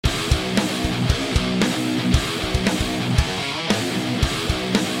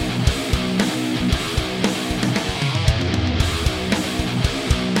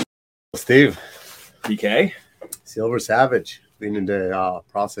Steve. PK. Silver Savage. Been in the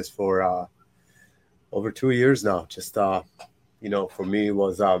process for over 2 years now. Just, for me, it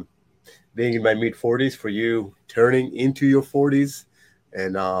was being in my mid-40s, for you turning into your 40s.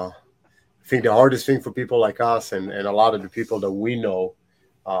 And I think the hardest thing for people like us and a lot of the people that we know,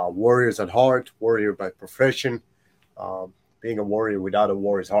 warriors at heart, warrior by profession, being a warrior without a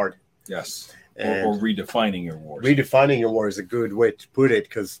war is hard. Yes. Or redefining your wars. Redefining your war is a good way to put it,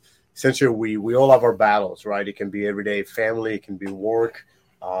 because essentially we all have our battles, right? It can be everyday family, it can be work,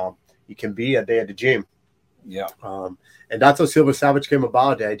 it can be a day at the gym. Yeah. And that's how Silver Savage came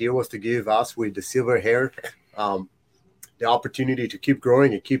about. The idea was to give us with the silver hair the opportunity to keep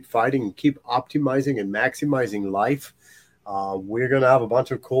growing and keep fighting and keep optimizing and maximizing life. We're going to have a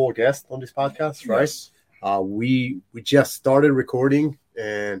bunch of cool guests on this podcast, right? Yes. We just started recording,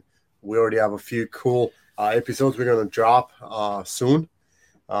 and we already have a few cool episodes we're going to drop soon.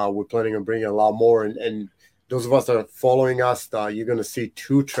 We're planning on bringing a lot more. And those of us that are following us, you're going to see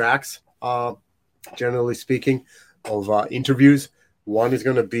 2 tracks, generally speaking, of interviews. One is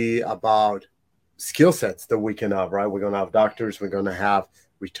going to be about skill sets that we can have, right? We're going to have doctors. We're going to have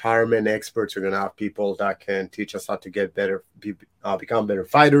retirement experts. We're going to have people that can teach us how to get better, become better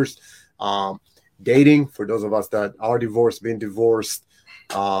fighters. Dating, for those of us that are divorced, been divorced.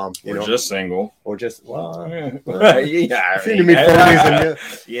 Just single. Or just, yeah. If you're in the mid-40s and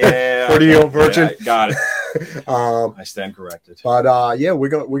yeah. 40-year-old virgin. Yeah, got it. I stand corrected. But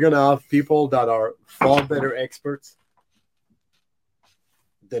we're gonna have people that are far better experts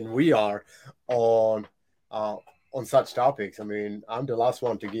than we are on such topics. I mean, I'm the last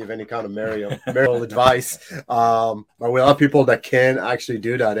one to give any kind of marital advice, but we'll have people that can actually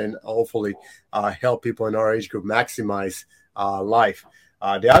do that and hopefully help people in our age group maximize life.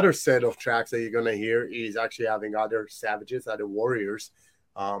 The other set of tracks that you're going to hear is actually having other savages, other warriors,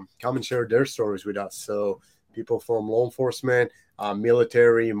 come and share their stories with us. So people from law enforcement,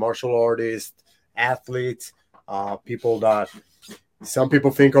 military, martial artists, athletes, people that some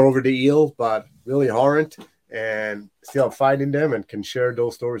people think are over the hill, but really aren't, and still fighting them and can share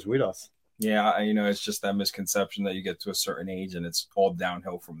those stories with us. Yeah, it's just that misconception that you get to a certain age and it's all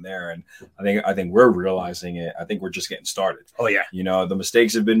downhill from there. And I think we're realizing it. I think we're just getting started. Oh, yeah. The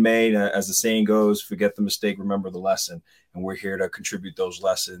mistakes have been made. As the saying goes, forget the mistake, remember the lesson. And we're here to contribute those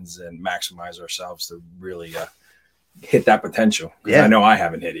lessons and maximize ourselves to really hit that potential. Yeah. I know I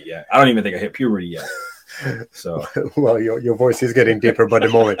haven't hit it yet. I don't even think I hit puberty yet. So, well, your voice is getting deeper by the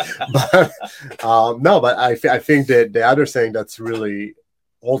moment. But I think that the other saying that's really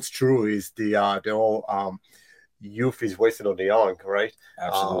holds true is the whole youth is wasted on the young, right?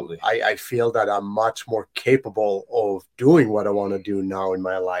 Absolutely. I feel that I'm much more capable of doing what I want to do now in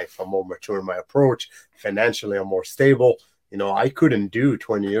my life. I'm more mature in my approach. Financially, I'm more stable. I couldn't do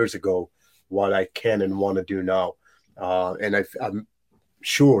 20 years ago what I can and want to do now. And I'm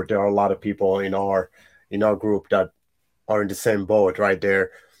sure there are a lot of people in our group that are in the same boat, right? They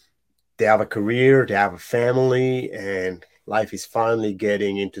have a career, they have a family, and life is finally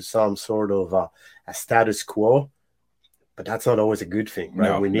getting into some sort of a status quo, but that's not always a good thing,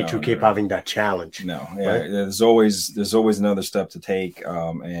 right? We need to keep having that challenge. No, yeah, right? There's always another step to take,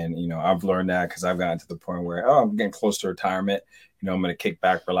 and I've learned that because I've gotten to the point where I'm getting close to retirement. I'm going to kick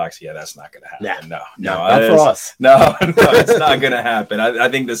back, relax. Yeah, that's not going to happen. No, not for us. No, it's not going to happen. I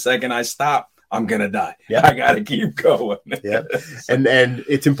think the second I stop, I'm gonna die. Yeah, I gotta keep going. Yeah, and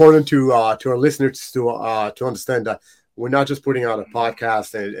it's important to our listeners to understand that we're not just putting out a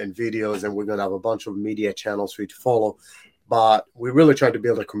podcast and videos, and we're gonna have a bunch of media channels for you to follow, but we're really trying to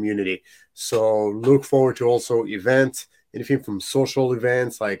build a community. So look forward to also events, anything from social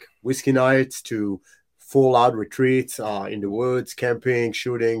events like whiskey nights to full out retreats in the woods, camping,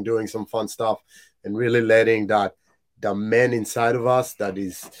 shooting, doing some fun stuff, and really letting the man inside of us that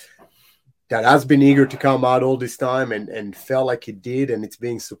has been eager to come out all this time and felt like it did, and it's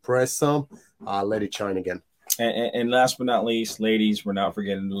being suppressed some, let it shine again. And last but not least, ladies, we're not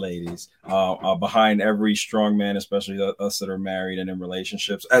forgetting the ladies. Behind every strong man, especially us that are married and in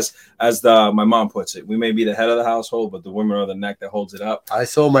relationships, as my mom puts it, we may be the head of the household, but the women are the neck that holds it up. I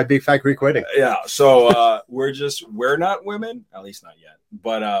saw my big fat Greek wedding. Yeah, so we're not women, at least not yet.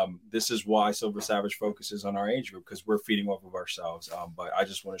 But this is why Silver Savage focuses on our age group, because we're feeding off of ourselves. But I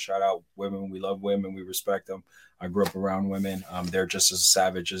just want to shout out women. We love women. We respect them. I grew up around women. They're just as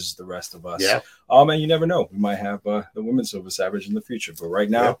savage as the rest of us. Yeah. And you never know. We might have the women Silver Savage in the future. But right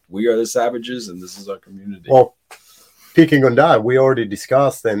now, we are the savages, and this is our community. Well, speaking on that, we already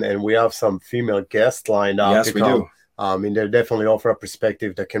discussed, and we have some female guests lined up. Yes, we do. And they definitely offer a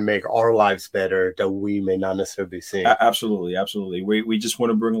perspective that can make our lives better that we may not necessarily be seeing. Absolutely. We just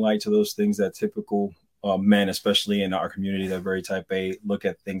want to bring light to those things that typical men, especially in our community that are very type A, look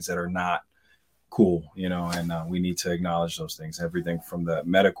at things that are not cool, and we need to acknowledge those things, everything from the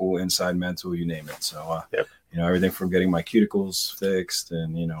medical, inside mental, you name it. So, everything from getting my cuticles fixed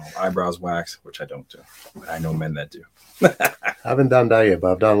and, eyebrows waxed, which I don't do, but I know men that do. I haven't done that yet,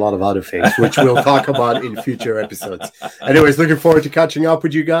 but I've done a lot of other things, which we'll talk about in future episodes. Anyways, looking forward to catching up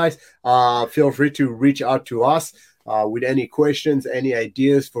with you guys. Feel free to reach out to us with any questions, any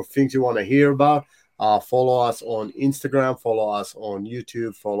ideas for things you want to hear about. Follow us on Instagram, follow us on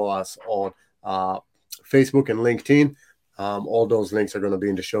YouTube, follow us on Facebook and LinkedIn. All those links are going to be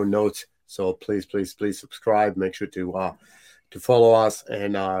in the show notes. So please subscribe. Make sure to follow us,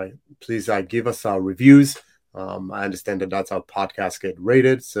 and please give us reviews. I understand that that's how podcasts get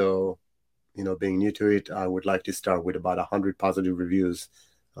rated. So, being new to it, I would like to start with about 100 positive reviews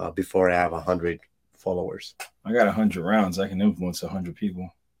before I have 100 followers. I got 100 rounds. I can influence 100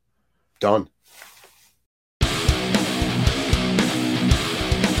 people. Done.